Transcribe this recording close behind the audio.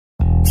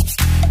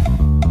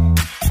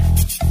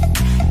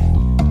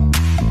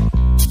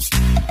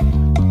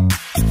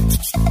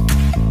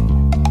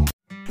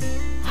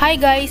Hi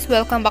guys!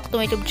 Welcome back to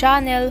my YouTube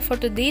channel. For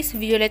today's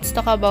video, let's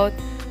talk about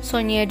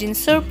Son Ye-jin's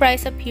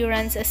surprise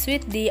appearance a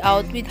sweet day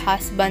out with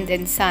husband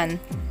and son.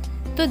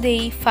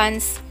 Today,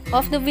 fans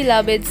of the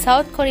beloved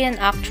South Korean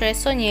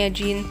actress Son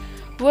Ye-jin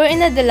were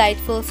in a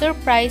delightful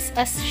surprise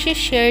as she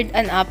shared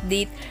an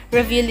update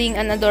revealing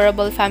an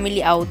adorable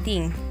family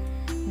outing.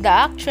 The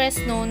actress,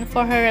 known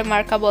for her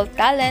remarkable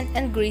talent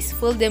and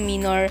graceful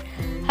demeanor,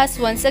 has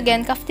once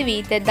again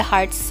captivated the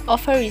hearts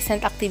of her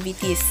recent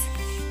activities.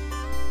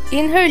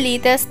 In her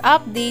latest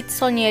update,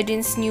 Son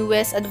Ye-jin's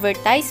newest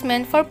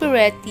advertisement for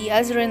Pirelli,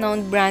 as a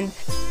renowned brand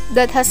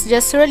that has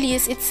just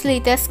released its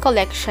latest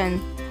collection,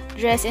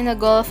 dressed in a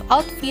golf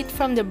outfit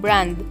from the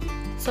brand,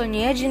 Son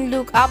Ye-jin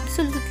looked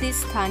absolutely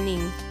stunning.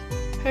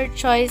 Her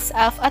choice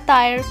of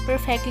attire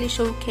perfectly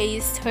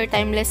showcased her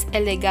timeless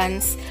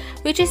elegance,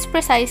 which is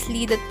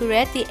precisely that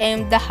Pirelli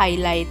aimed to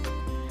highlight.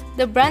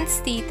 The brand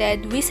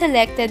stated, "We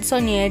selected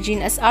Son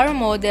Ye-jin as our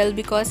model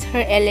because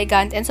her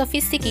elegant and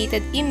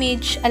sophisticated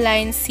image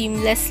aligns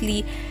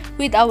seamlessly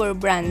with our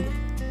brand.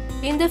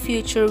 In the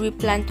future, we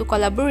plan to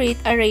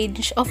collaborate a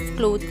range of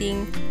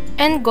clothing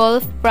and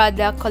golf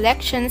product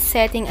collections,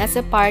 setting us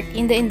apart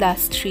in the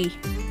industry."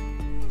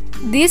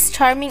 This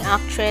charming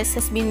actress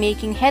has been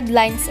making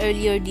headlines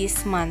earlier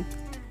this month,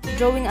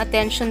 drawing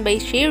attention by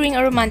sharing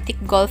a romantic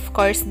golf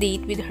course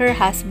date with her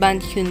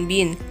husband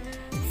Hyun.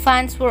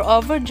 Fans were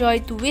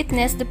overjoyed to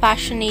witness the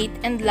passionate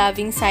and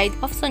loving side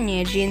of Son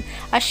Ye-jin,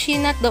 as she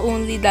not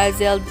only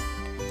dazzled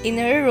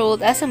in her role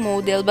as a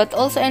model but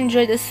also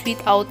enjoyed a sweet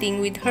outing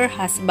with her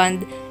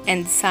husband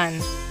and son.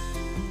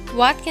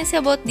 What can you say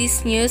about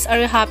this news?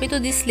 Are you happy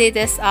to this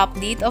latest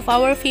update of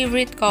our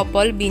favorite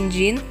couple,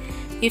 Binjin?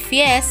 If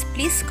yes,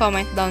 please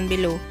comment down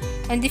below.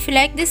 And if you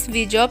like this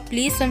video,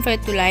 please don't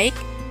forget to like,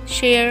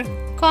 share,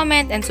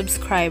 comment, and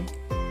subscribe.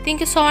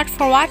 Thank you so much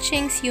for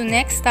watching. See you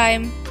next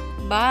time.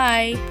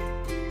 Bye!